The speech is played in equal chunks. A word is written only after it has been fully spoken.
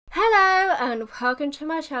and welcome to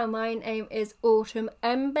my channel. My name is Autumn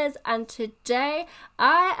Embers and today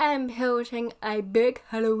I am building a big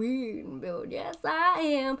Halloween build. Yes, I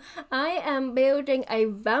am. I am building a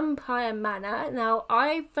vampire manor. Now,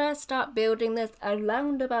 I first started building this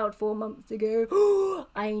around about 4 months ago.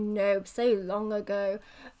 I know, so long ago.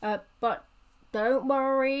 But don't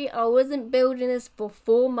worry, I wasn't building this for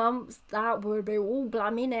 4 months. That would be all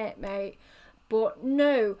blaming it, mate. But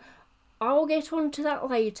no, I'll get on to that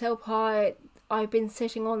later. I've been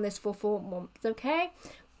sitting on this for 4 months, okay?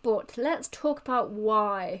 But let's talk about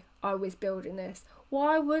why I was building this.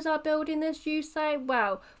 Why was I building this, you say?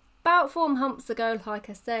 Well, about 4 months ago,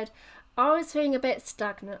 like I said, I was feeling a bit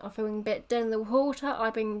stagnant. I'm feeling a bit dead in the water.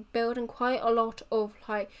 I've been building quite a lot of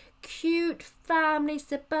cute family,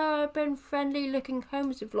 suburban, friendly looking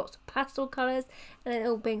homes with lots of pastel colours and it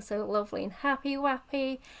all being so lovely and happy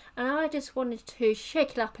wappy, and I just wanted to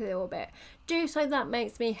shake it up a little bit, do something that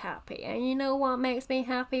makes me happy. And you know what makes me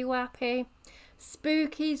happy wappy?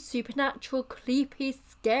 Spooky, supernatural, creepy,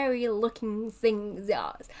 scary looking things.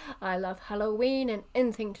 Yes, I love Halloween and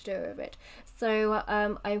anything to do with it. So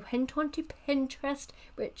I went onto Pinterest,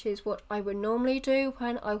 which is what I would normally do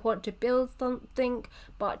when I want to build something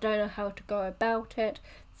but don't know how to go about it.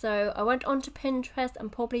 So I went onto Pinterest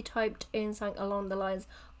and probably typed in something along the lines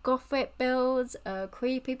gothic builds,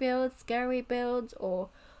 creepy builds, scary builds, or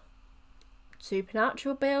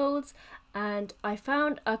supernatural builds, and I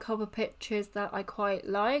found a couple of pictures that I quite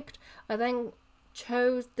liked. I then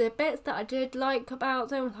chose the bits that I did like about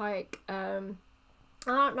them, I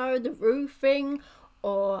don't know, the roofing,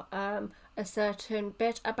 or a certain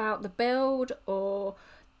bit about the build, or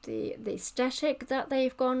the aesthetic that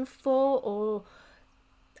they've gone for, or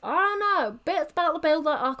I don't know, bits about the build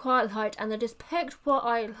that I quite liked, and I just picked what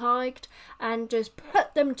I liked and just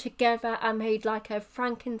put them together and made like a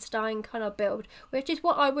Frankenstein kind of build, which is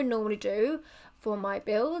what I would normally do for my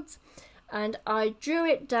builds. And I drew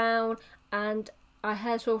it down and I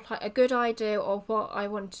had sort of a good idea of what I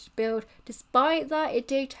wanted to build. Despite that, it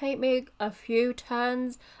did take me a few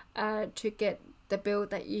turns to get the build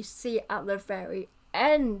that you see at the very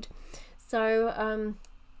end. So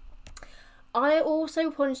I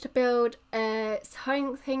also wanted to build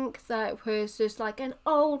something that was just like an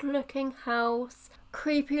old looking house,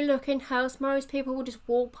 creepy looking house. Most people will just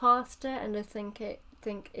walk past it and just think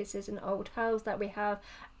it's just an old house that we have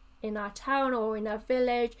in our town or in our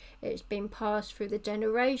village. It's been passed through the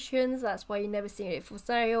generations, that's why you never see it for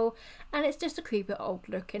sale, and it's just a creepy old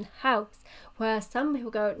looking house. Where some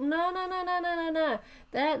people go, no,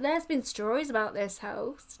 there's been stories about this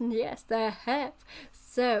house. Yes, there have.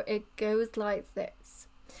 So it goes like this.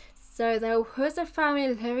 So there was a family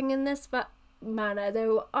living in this manor. They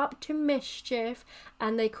were up to mischief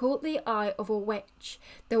and they caught the eye of a witch.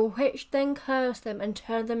 The witch then cursed them and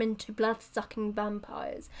turned them into blood-sucking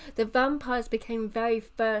vampires. The vampires became very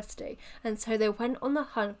thirsty and so they went on the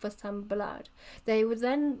hunt for some blood. They were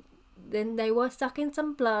then they were sucking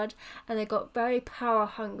some blood and they got very power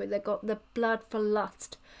hungry. They got the blood for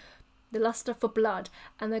lust, the luster for blood,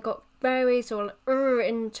 and they got very sort of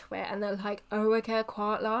into it, and they're like, oh, okay, I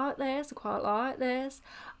quite like this,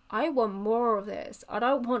 I want more of this. I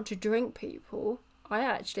don't want to drink people. I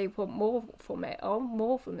actually want more from it. I want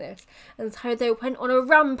more from this. And so they went on a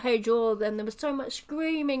rampage all of them. There was so much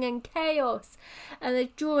screaming and chaos. And they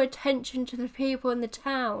drew attention to the people in the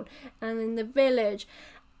town and in the village.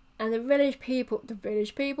 And the village people,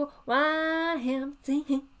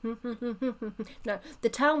 YMC. No, the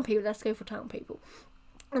town people, let's go for town people.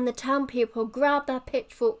 And the town people grabbed their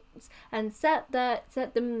pitchforks and set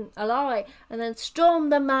them alight, and then stormed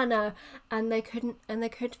the manor. And they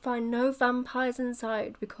could find no vampires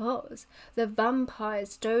inside because the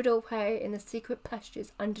vampires stowed away in the secret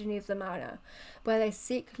passages underneath the manor, where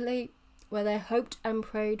they hoped and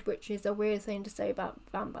prayed, which is a weird thing to say about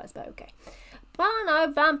vampires, but okay. But no,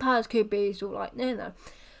 vampires could be sort of like no.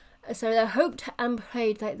 So they hoped and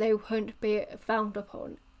prayed that they wouldn't be found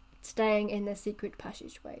upon, staying in their secret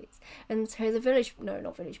passageways. And so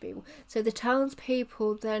so the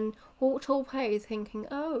townspeople then walked away thinking,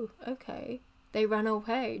 oh, okay, they ran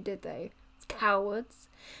away, did they? Cowards.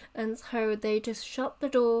 And so they just shut the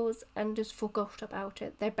doors and just forgot about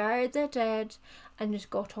it. They buried their dead and just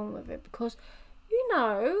got on with it, because you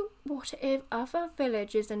know, what if other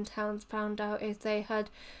villages and towns found out if they had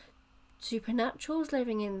supernaturals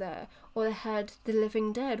living in there, or they had the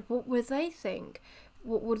living dead? What would they think?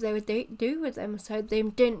 What would they do with them? So they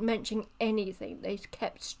didn't mention anything. They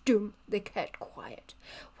kept stum. They kept quiet.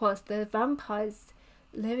 Whilst the vampires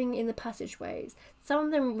living in the passageways, some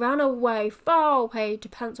of them ran away, far away to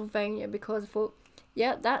Pennsylvania, because they thought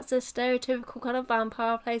Yep, that's a stereotypical kind of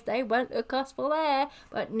vampire place. They went across for there.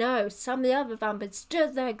 But no, some of the other vampires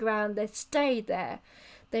stood their ground. They stayed there.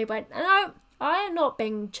 They went, no, I am not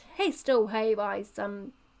being chased away by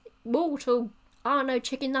some mortal, I don't know,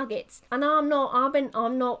 chicken nuggets. And I'm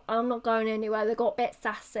not going anywhere. They got a bit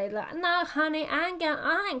sassy. Like, no, honey, I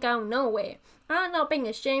ain't going nowhere. I'm not being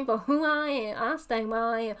ashamed for who I am. I stay where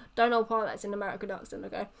I am. Don't know why that's an American accent,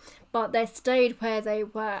 okay? But they stayed where they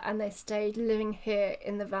were, and they stayed living here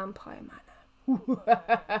in the vampire manor.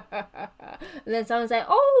 And then someone say,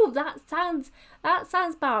 oh, that sounds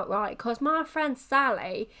about right, because my friend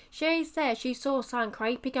Sally, she said she saw something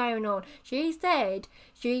creepy going on. She said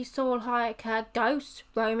she saw like a ghost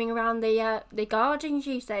roaming around the garden.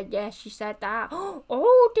 She said, yes, she said that.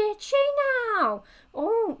 Oh, did she now?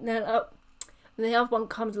 Oh, then the other one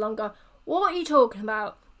comes along and goes, what are you talking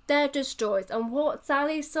about? They're just stories. And what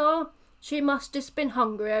Sally saw, she must have been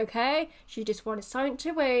hungry, okay? She just wanted something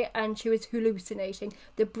to eat and she was hallucinating.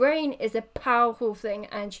 The brain is a powerful thing,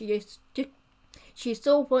 and she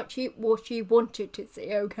saw what she wanted to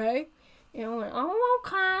see, okay? You know, oh,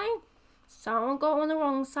 okay. Someone got on the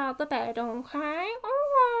wrong side of the bed, okay?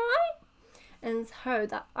 Alright. And so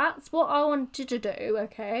that's what I wanted to do,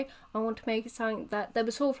 okay? I want to make it something that there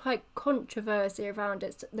was sort of like controversy around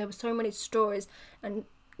it. There were so many stories, and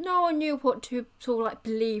no one knew what to sort of like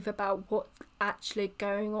believe about what's actually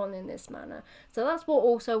going on in this manor. So that's what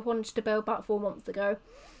also I wanted to build about 4 months ago.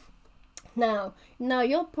 Now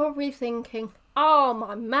you're probably thinking, oh,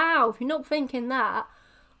 my mouth, you're not thinking that.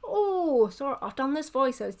 Oh, sorry, I've done this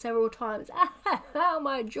voiceover several times. Oh,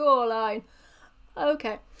 my jawline.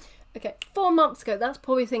 Okay, 4 months ago, that's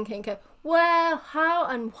probably thinking, okay, well, how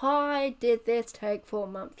and why did this take 4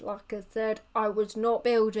 months? Like I said, I was not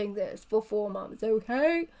building this for 4 months,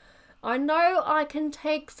 okay? I know I can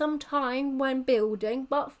take some time when building,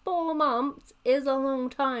 but 4 months is a long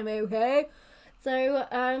time, okay? So,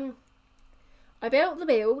 I built the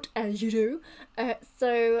build, as you do. I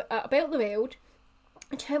built the build.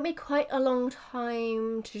 It took me quite a long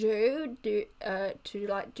time to do the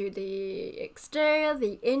exterior,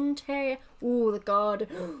 the interior, the garden,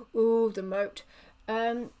 the moat.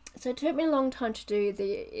 So it took me a long time to do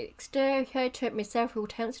the exterior. It took me several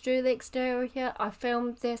attempts to do the exterior. I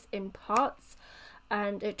filmed this in parts,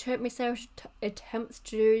 and it took me several attempts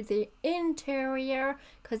to do the interior,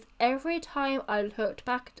 because every time I looked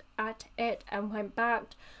back at it and went back,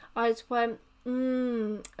 I just went,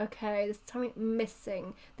 okay, there's something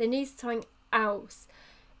missing. There needs something else.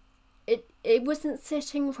 It wasn't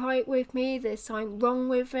sitting right with me. There's something wrong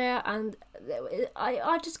with it, and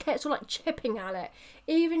I just kept sort of like chipping at it.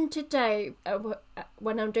 Even today,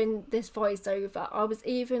 when I'm doing this voiceover, I was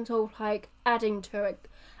even sort of like adding to it.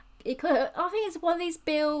 I think it's one of these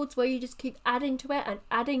builds where you just keep adding to it and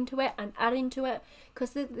adding to it and adding to it,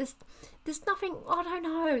 because there's nothing, I don't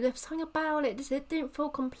know, there's something about it, it didn't feel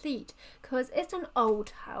complete, because it's an old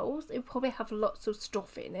house. It probably have lots of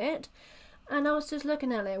stuff in it, and I was just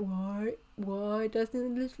looking at it, why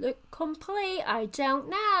doesn't this look complete? I don't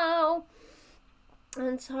know.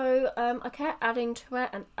 And so I kept adding to it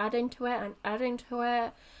and adding to it and adding to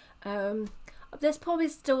it. There's probably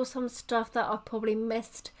still some stuff that I probably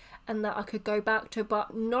missed and that I could go back to,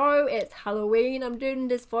 but no, it's Halloween. I'm doing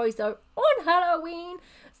this voiceover on Halloween,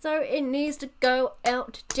 so it needs to go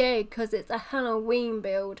out today because it's a Halloween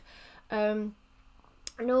build. And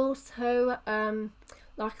also,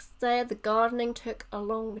 like I said, the gardening took a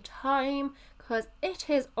long time because it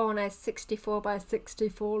is on a 64 by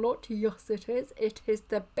 64 lot. Yes, it is. It is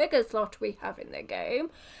the biggest lot we have in the game.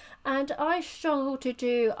 And I struggled to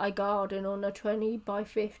do a garden on a 20 by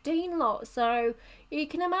 15 lot. So you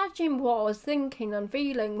can imagine what I was thinking and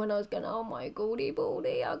feeling when I was going, oh my goldy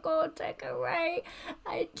baldy, I gotta decorate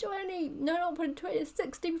a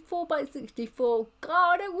 64 by 64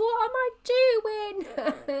 garden. What am I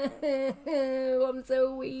doing? I'm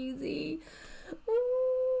so wheezy.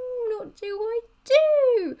 What do I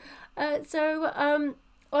do?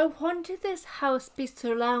 I wanted this house to be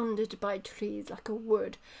surrounded by trees like a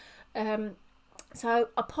wood. So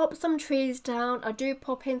I popped some trees down. I do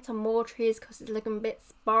pop in some more trees because it's looking a bit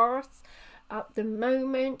sparse at the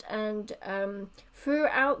moment. And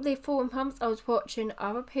throughout the 4 months I was watching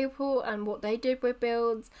other people and what they did with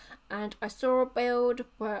builds, and I saw a build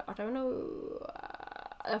where I don't know,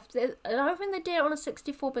 I don't think they did it on a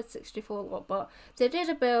 64 by 64 lot, but they did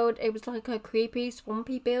a build. It was like a creepy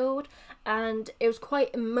swampy build, and it was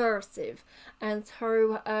quite immersive. And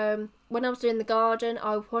so when I was doing the garden,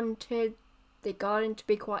 I wanted the garden to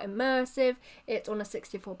be quite immersive. It's on a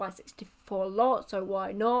 64 by 64 lot, so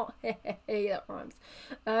why not? Hey, that rhymes.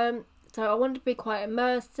 So I wanted to be quite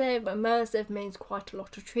immersive. Immersive means quite a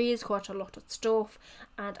lot of trees, quite a lot of stuff,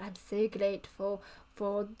 and I'm so grateful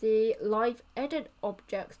for the live edit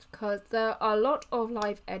objects, because there are a lot of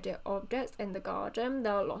live edit objects in the garden.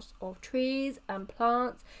 There are lots of trees and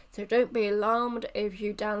plants, so don't be alarmed if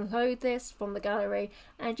you download this from the gallery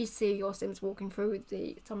and you see your Sims walking through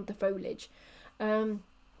some of the foliage.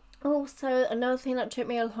 Also, another thing that took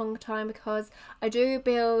me a long time, because I do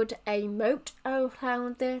build a moat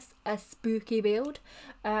around this, a spooky build,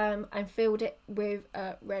 and filled it with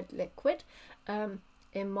red liquid.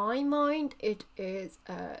 In my mind, it is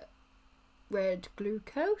red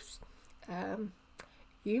glucose.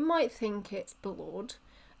 You might think it's blood.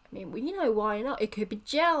 I mean, well, you know, why not? It could be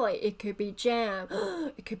jelly, it could be jam,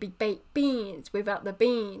 it could be baked beans without the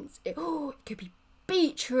beans. It could be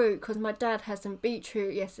beetroot, because my dad had some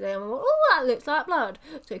beetroot yesterday, and I'm like, oh, that looks like blood.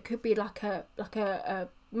 So it could be like a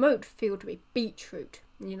moat filled with beetroot,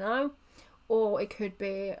 you know, or it could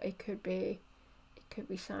be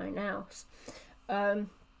something else.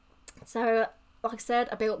 So like I said,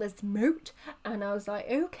 I built this moat, and I was like,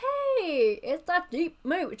 okay, it's a deep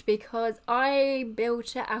moat, because I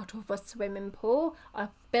built it out of a swimming pool. I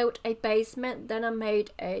built a basement, then I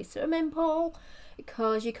made a swimming pool,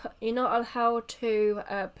 because you're not allowed to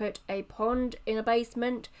put a pond in a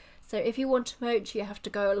basement. So if you want a moat, you have to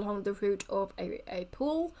go along the route of a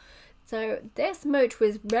pool. So this moat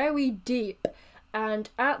was very deep, and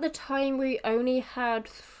at the time we only had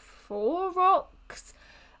 4 rocks,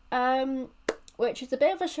 which is a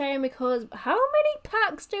bit of a shame, because how many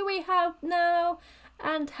packs do we have now,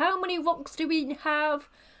 and how many rocks do we have?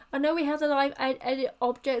 I know we have the live edit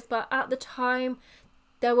objects, but at the time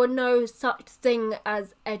there were no such thing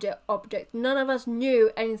as edit objects. None of us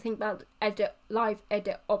knew anything about live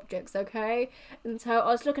edit objects, okay? And so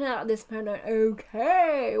I was looking at this moat, and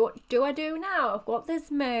okay, what do I do now? I've got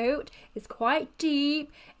this moat, it's quite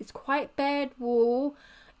deep, it's quite bad wall.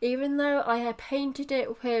 Even though I had painted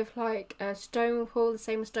it with like a stone wall, the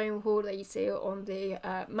same stone wall that you see on the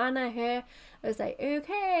manor here, I was like,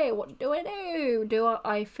 okay, what do I do? Do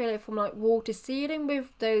I fill it from like wall to ceiling with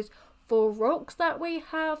those 4 rocks that we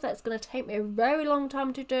have? That's going to take me a very long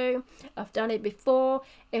time to do. I've done it before.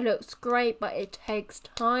 It looks great, but it takes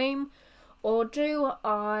time. Or do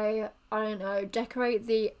I don't know, decorate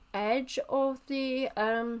the edge of the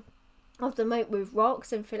moat with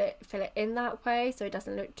rocks and fill it in that way, so it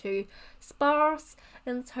doesn't look too sparse.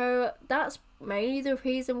 And so that's mainly the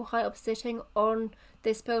reason why I'm sitting on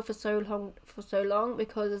this build for so long,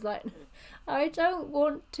 because it's like, I don't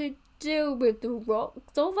want to deal with the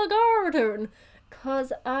rocks of the garden,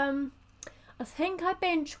 because I think I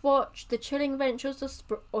binge watched The Chilling Adventures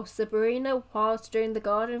of Sabrina whilst doing the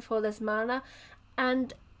garden for this manor,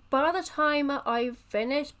 and by the time I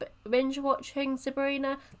finished binge watching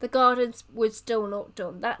Sabrina, the garden was still not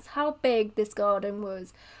done. That's how big this garden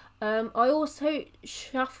was. I also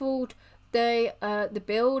shuffled the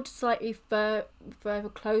build slightly further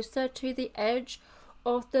closer to the edge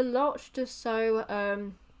of the lot, just so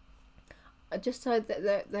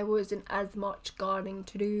that there wasn't as much gardening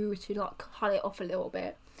to do, to like cut it off a little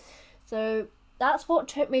bit. So that's what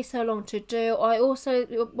took me so long to do. I also,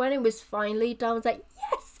 when it was finally done, I was like,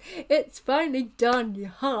 yes, it's finally done, you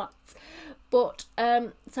hearts. But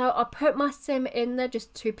so I put my sim in there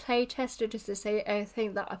just to play test it, just to see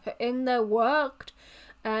everything that I put in there worked.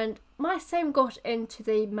 And my sim got into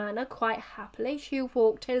the manor quite happily. She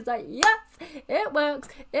walked in and was like, yes, it works,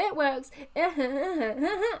 it works.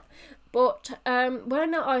 But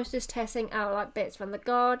when I was just testing out like bits from the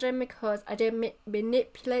garden, because I did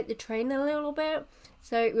manipulate the terrain a little bit,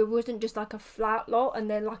 so it wasn't just like a flat lot and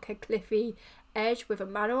then like a cliffy edge with a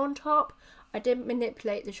manor on top. I did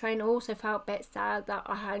manipulate the terrain. I also felt a bit sad that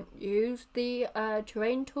I hadn't used the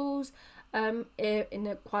terrain tools in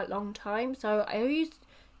a quite long time, so I used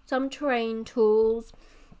some terrain tools.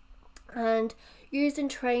 And using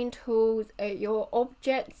terrain tools, your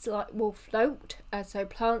objects will float, so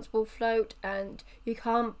plants will float, and you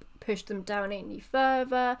can't push them down any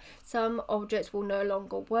further. Some objects will no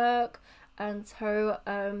longer work, and so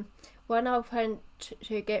when I went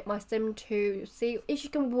to get my sim to see if she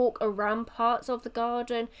can walk around parts of the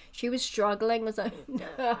garden, she was struggling. I was like,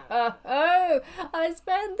 no, I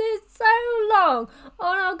spent this so long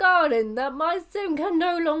on our garden that my sim can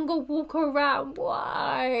no longer walk around.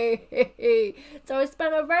 Why? So I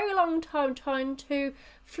spent a very long time trying to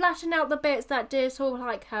flatten out the bits that did sort of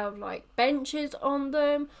like have like benches on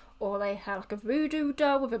them, or they had like a voodoo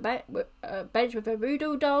doll with a bench with a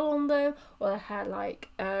voodoo doll on them, or they had like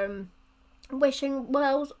wishing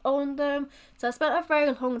wells on them. So I spent a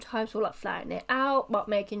very long time sort of like flattening it out, but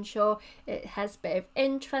making sure it has a bit of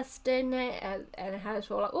interest in it, and it has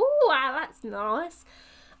sort of like, oh wow, that's nice.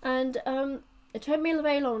 And it took me a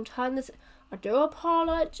very long time. I do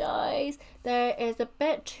apologise. There is a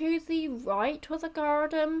bit to the right of the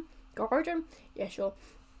garden. Yeah, sure.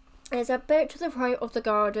 There's a bit to the right of the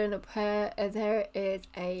garden where there is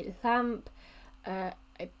a lamp, a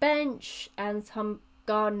bench, and some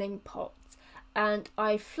gardening pots. And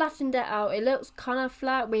I flattened it out. It looks kind of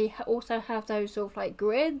flat. We also have those sort of like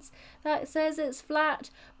grids that says it's flat,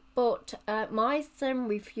 but my sim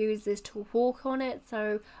refuses to walk on it,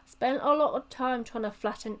 so I spent a lot of time trying to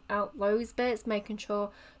flatten out those bits, making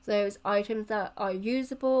sure those items that are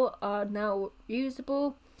usable are now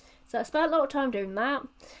usable. So I spent a lot of time doing that.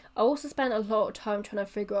 I also spent a lot of time trying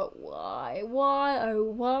to figure out why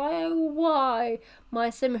my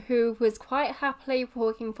sim, who was quite happily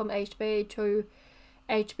walking from A to B to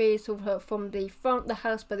A to B, sort of from the front of the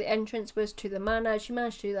house where the entrance was to the manor, she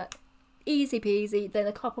managed to do that easy peasy. Then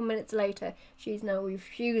a couple minutes later, she's now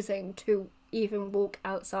refusing to even walk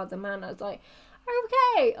outside the manor. It's like,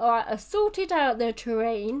 okay, alright, I sorted out the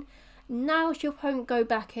terrain. Now she won't go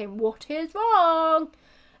back in. What is wrong?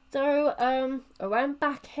 So I went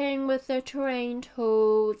back in with the terrain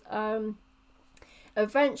tools.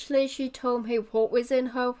 Eventually she told me what was in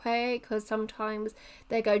her way, because sometimes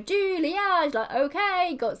they go, Julia, like,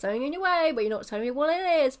 okay, got something in your way, but you're not telling me what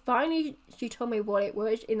it is. Finally she told me what it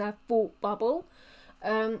was in that thought bubble.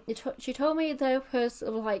 She told me there was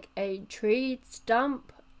sort of like a tree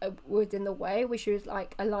stump was in the way, which was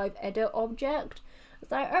like a live edit object.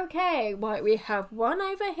 It's like, okay, right, we have one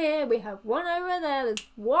over here, we have one over there, there's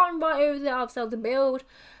one right over there outside the build.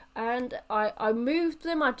 And I moved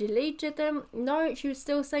them, I deleted them. No, she was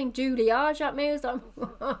still saying Juliage at me. I was like,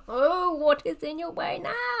 oh, what is in your way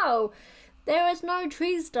now? There is no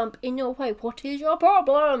tree stump in your way. What is your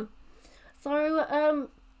problem? So, I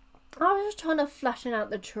was just trying to flatten out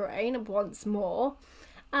the terrain once more.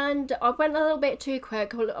 And I went a little bit too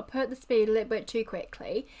quick. I put the speed a little bit too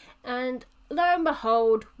quickly. And lo and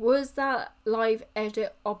behold, was that live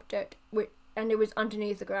edit object, and it was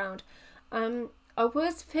underneath the ground. I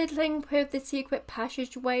was fiddling with the secret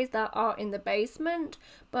passageways that are in the basement,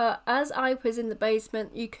 but as I was in the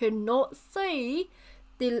basement, you could not see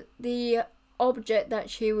the object that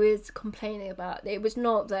she was complaining about. It was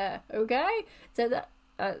not there, okay? So that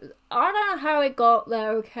I don't know how it got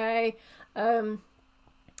there, okay?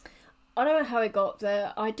 I don't know how it got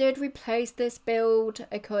there. I did replace this build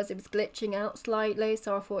because it was glitching out slightly,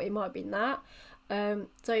 so I thought it might have been that.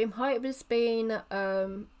 So it might have just been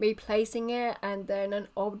replacing it, and then an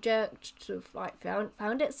object sort of like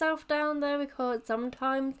found itself down there, because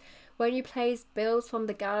sometimes when you place builds from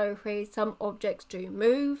the gallery, some objects do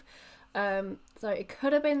move. So it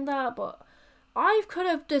could have been that, but I could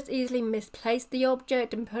have just easily misplaced the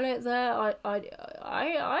object and put it there.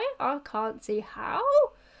 I can't see how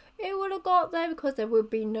it would have got there, because there would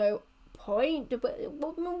be no point. But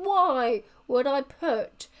why would I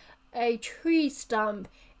put a tree stump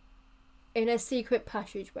in a secret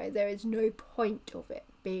passageway? There is no point of it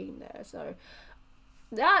being there. So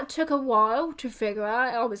that took a while to figure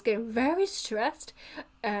out. I was getting very stressed.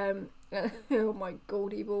 Oh my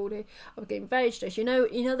goldy baldy, I was getting very stressed. You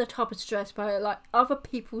know the type of stress where like other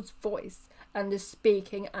people's voice and the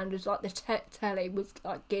speaking and just like the telly was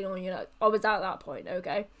like getting on. I was at that point,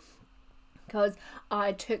 okay, because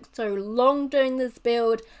I took so long doing this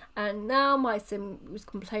build, and now my sim was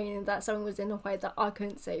complaining that something was in a way that I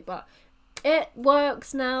couldn't see. But it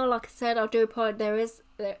works now. Like I said, I do apologize.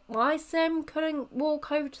 My sim couldn't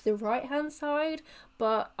walk over to the right hand side,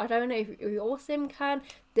 but I don't know if your sim can.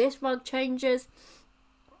 This rug changes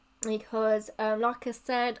because, like I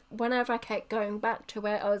said, whenever I kept going back to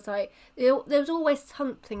it, I was like, there was always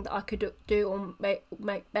something that I could do or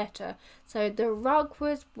make better. So the rug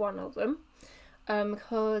was one of them.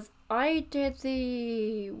 Because I did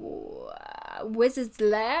the Wizard's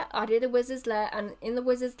Lair. I did a Wizard's Lair, and in the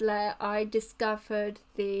Wizard's Lair, I discovered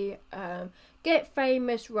the Get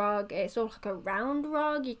Famous rug. It's sort of like a round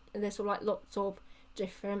rug. There's sort of like lots of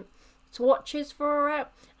different swatches for it.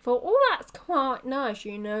 I thought, oh, that's quite nice.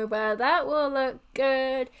 Where that will look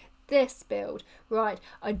good. This build, right?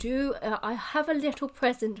 I have a little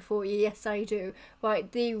present for you. Yes, I do.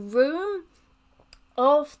 Right, the room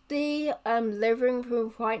of the living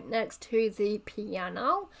room right next to the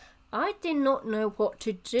piano, I did not know what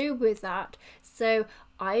to do with that, so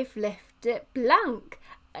I've left it blank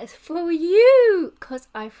for you, because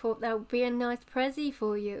I thought that would be a nice present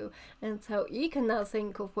for you, and so you can now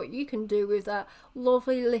think of what you can do with that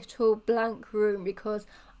lovely little blank room, because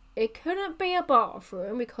it couldn't be a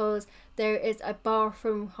bathroom because there is a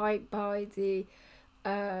bathroom right by the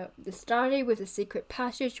study with the secret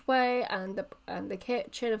passageway and the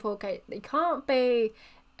kitchen. I thought, okay, it can't be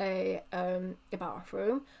a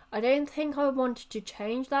bathroom. I don't think I wanted to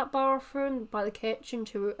change that bathroom by the kitchen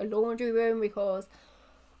to a laundry room because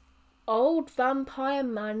old vampire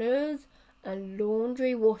manors and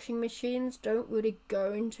laundry washing machines don't really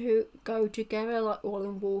go together like oil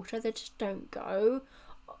and water. They just don't go.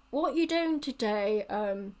 What are you doing today?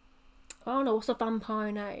 I don't know, what's a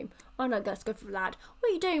vampire name? Oh no, let's go for Vlad. What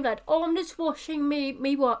are you doing, Vlad? Oh, I'm just washing me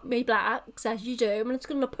blacks, as you do. I'm just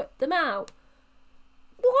gonna put them out.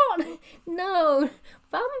 What? No,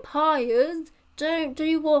 vampires don't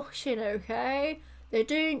do washing, okay? They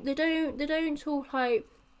don't sort of like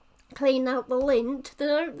clean out the lint. They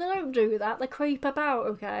don't do that. They creep about,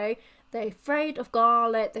 okay? They're afraid of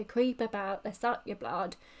garlic. They creep about. They suck your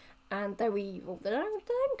blood, and they're evil. They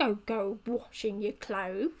don't go washing your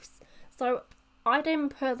clothes. So I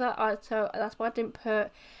didn't put that. So that's why I didn't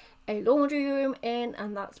put a laundry room in,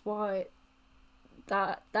 and that's why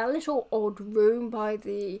that little odd room by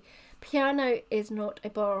the piano is not a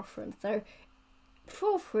bathroom. So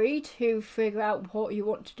feel free to figure out what you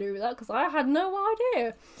want to do with that, because I had no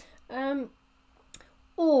idea.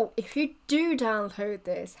 Or if you do download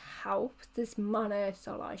this Manor,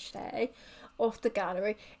 shall I say, off the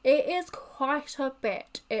gallery, it is quite a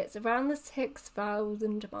bit. It's around the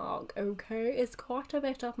 6,000 mark, okay? It's quite a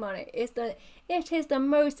bit of money. It is the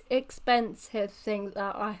most expensive thing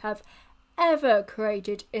that I have ever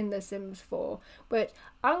created in The Sims 4, which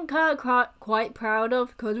I'm kind of quite proud of,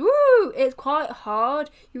 because woo, it's quite hard.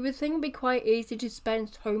 You would think it'd be quite easy to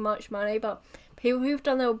spend so much money, but people who've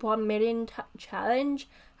done the 1 million challenge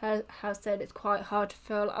have said it's quite hard to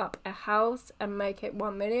fill up a house and make it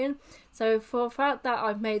 1 million. So for the fact that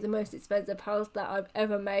I've made the most expensive house that I've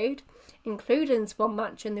ever made, including Swan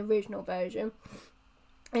Match in the original version,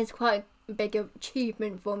 it's quite a big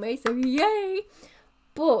achievement for me, so yay!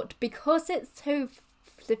 But because it's so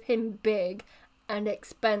flipping big and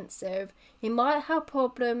expensive, you might have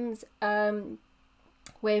problems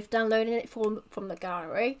with downloading it from the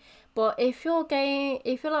gallery. But if your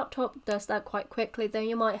laptop does that quite quickly, then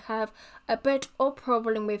you might have a bit of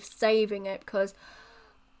problem with saving it, because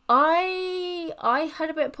I had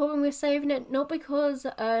a bit of problem with saving it, not because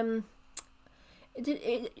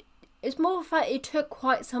it's more the fact it took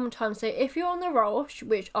quite some time. So if you're on the rush,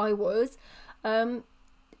 which I was,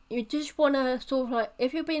 you just want to sort of like,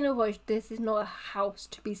 if you're being in a rush, this is not a house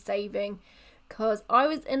to be saving, because I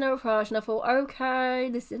was in a rush and I thought, okay,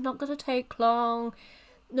 this is not going to take long.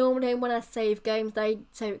 Normally when I save games, they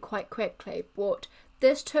save it quite quickly, but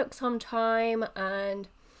this took some time, and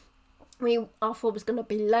I thought it was going to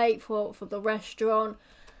be late for the restaurant,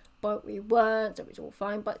 but we weren't, so it was all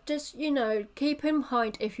fine. But just, you know, keep in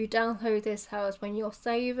mind, if you download this house when you're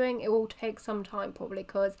saving, it will take some time probably,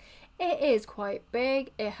 because it is quite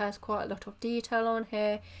big. It has quite a lot of detail on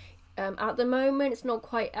here. At the moment it's not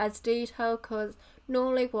quite as detailed, because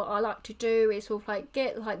normally what I like to do is sort of like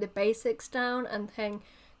get like the basics down and then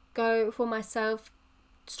go for myself,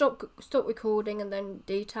 stop recording and then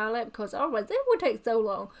detail it, because otherwise it would take so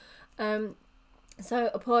long. So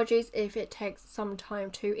apologies if it takes some time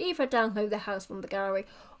to either download the house from the gallery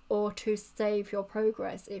or to save your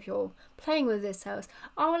progress if you're playing with this house.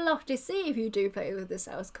 I would love to see if you do play with this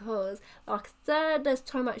house, because like I said, there's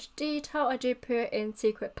so much detail. I did put in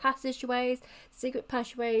secret passageways. I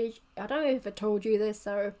don't know if I told you this,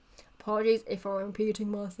 so apologies if I'm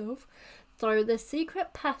repeating myself. So the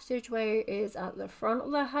secret passageway is at the front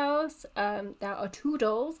of the house. There are 2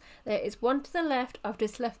 doors. There is one to the left. I've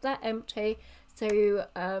just left that empty, so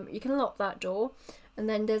you can lock that door. And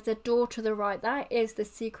then there's a door to the right. That is the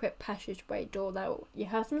secret passageway door. That you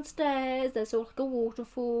have some stairs. There's sort of like a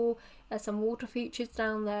waterfall. There's some water features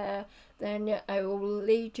down there. Then it will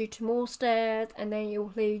lead you to more stairs, and then it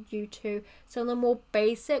will lead you to some of the more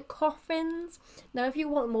basic coffins. Now, if you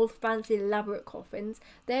want more fancy, elaborate coffins,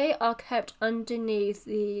 they are kept underneath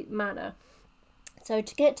the manor. So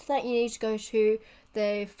to get to that, you need to go to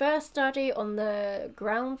the first study on the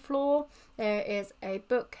ground floor. There is a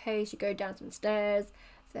bookcase. You go down some stairs.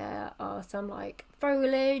 There are some like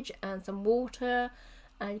foliage and some water,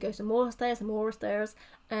 and you go some more stairs,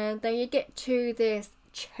 and then you get to this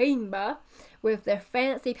chamber with the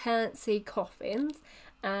fancy coffins.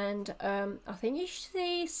 And I think you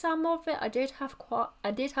see some of it. I did have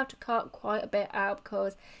to cut quite a bit out,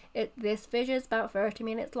 because this video is about 30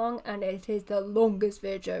 minutes long, and it is the longest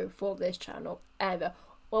video for this channel ever.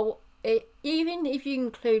 Well, even if you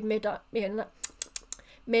include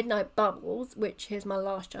Midnight Bubbles, which is my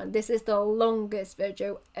last channel. This is the longest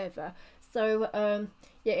video ever. So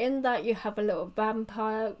yeah, in that you have a little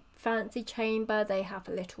vampire fancy chamber. They have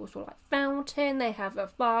a little sort of like fountain. They have a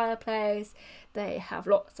fireplace. They have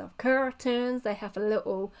lots of curtains. They have a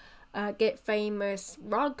little Get Famous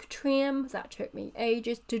rug trim that took me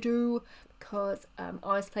ages to do because I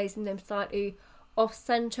was placing them slightly off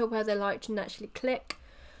center where they like to naturally click.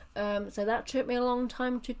 So that took me a long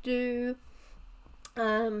time to do.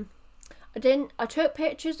 I took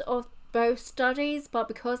pictures of both studies, but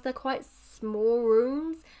because they're quite small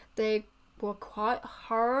rooms, they were quite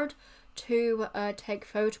hard to take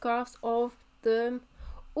photographs of them.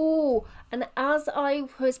 Oh, and as I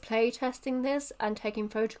was playtesting this and taking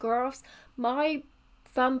photographs, my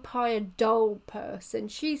vampire doll person,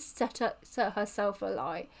 she set herself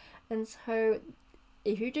alight, and so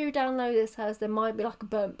if you do download this house, there might be like a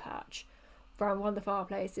burnt patch from one of the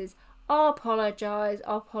fireplaces. I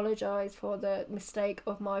apologise for the mistake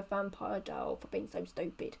of my vampire doll for being so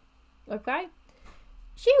stupid. Okay?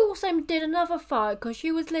 She also did another fire because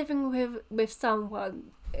she was living with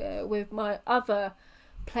someone, with my other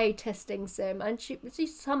playtesting sim, and she's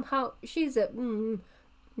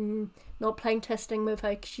not playing testing with her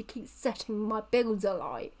because she keeps setting my builds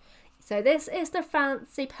alight. So this is the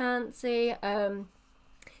fancy pantsy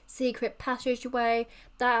secret passageway.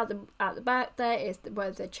 That at the back there is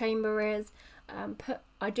where the chamber is.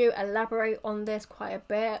 I do elaborate on this quite a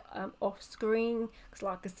bit off screen because,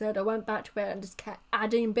 like I said, I went back to it and just kept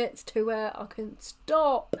adding bits to it. I couldn't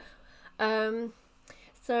stop.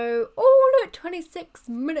 So, oh look, 26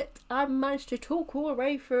 minutes. I managed to talk all the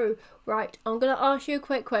way through. Right, I'm gonna ask you a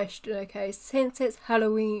quick question, okay? Since it's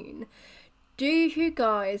Halloween, do you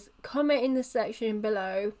guys comment in the section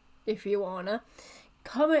below if you wanna?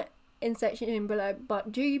 Comment in section below,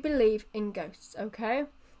 but do you believe in ghosts, okay?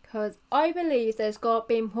 Because I believe there's got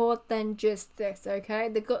to be more than just this, okay?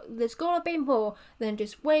 There's got to be more than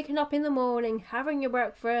just waking up in the morning, having your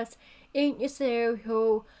breakfast, eating your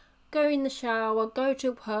cereal, go in the shower, go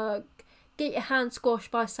to work, get your hand squashed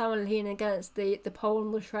by someone leaning against the pole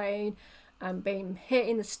on the train, and being hit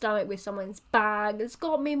in the stomach with someone's bag. There's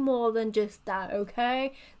got to be more than just that,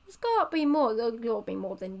 okay? There's got to be more. There's got to be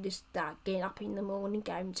more than just that. Getting up in the morning,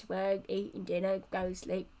 going to work, eating dinner, go to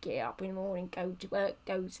sleep, get up in the morning, go to work,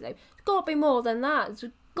 go to sleep. There's got to be more than that.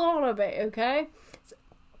 There's got to be, okay?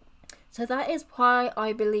 So that is why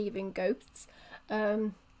I believe in ghosts.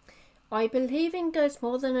 I believe in ghosts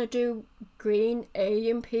more than I do green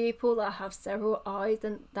alien people that have several eyes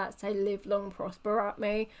and that say live long prosper at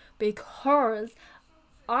me, because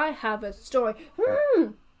I have a story.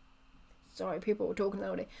 Sorry, people were talking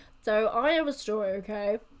loudly. So I have a story,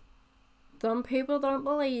 okay? Some people don't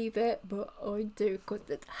believe it, but I do because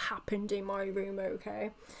it happened in my room,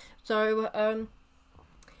 okay? So it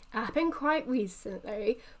happened quite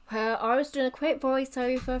recently where I was doing a quick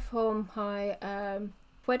voiceover for my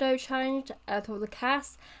Widow challenge for the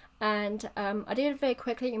cast, and I did it very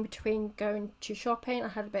quickly in between going to shopping. I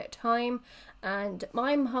had a bit of time, and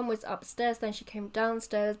my mum was upstairs, then she came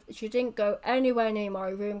downstairs. She didn't go anywhere near my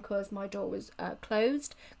room because my door was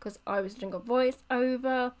closed because I was doing a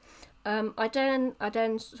voiceover. I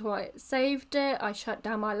then sort of saved it. I shut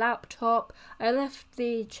down my laptop. I left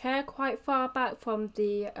the chair quite far back from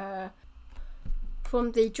the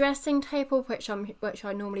dressing table, which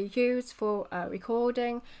I normally use for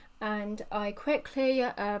recording, and I quickly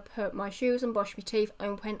put my shoes and brushed my teeth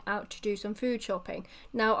and went out to do some food shopping.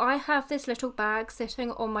 Now I have this little bag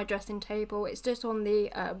sitting on my dressing table. It's just on the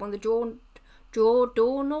one of the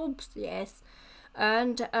doorknobs, yes,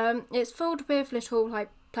 and it's filled with little like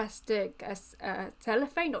plastic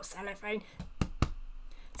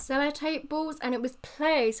sellotape balls, and it was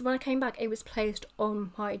placed, when I came back, it was placed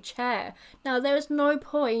on my chair. Now there is no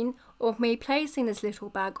point of me placing this little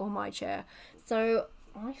bag on my chair, so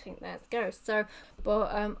I think that's ghost. So,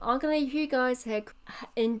 but I'm gonna leave you guys here.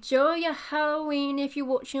 Enjoy your Halloween if you're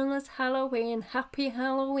watching on this Halloween. Happy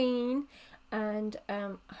Halloween, and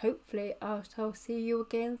hopefully I'll see you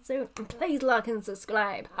again soon. And please like and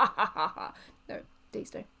subscribe. Ha ha ha ha. No, please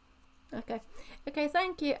do. Okay,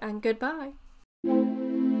 thank you and goodbye.